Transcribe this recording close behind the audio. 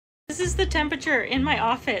This is the temperature in my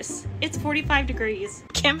office. It's 45 degrees.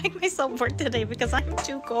 Can't make myself work today because I'm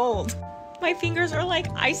too cold. My fingers are like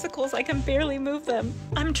icicles. I can barely move them.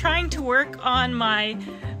 I'm trying to work on my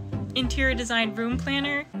interior design room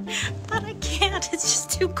planner, but I can't. It's just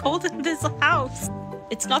too cold in this house.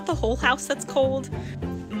 It's not the whole house that's cold.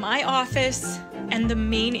 My office and the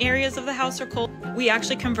main areas of the house are cold. We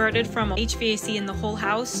actually converted from HVAC in the whole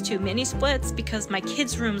house to mini splits because my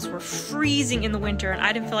kids' rooms were freezing in the winter and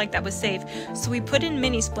I didn't feel like that was safe. So we put in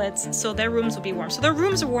mini splits so their rooms would be warm. So their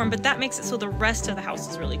rooms are warm, but that makes it so the rest of the house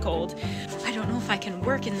is really cold. I don't know if I can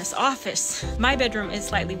work in this office. My bedroom is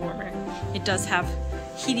slightly warmer. It does have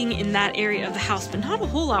heating in that area of the house, but not a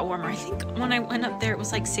whole lot warmer. I think when I went up there, it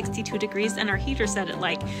was like 62 degrees and our heater set at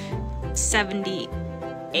like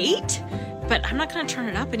 78. But I'm not gonna turn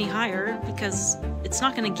it up any higher because it's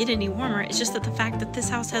not gonna get any warmer. It's just that the fact that this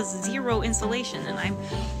house has zero insulation and I'm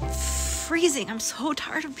freezing. I'm so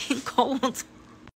tired of being cold.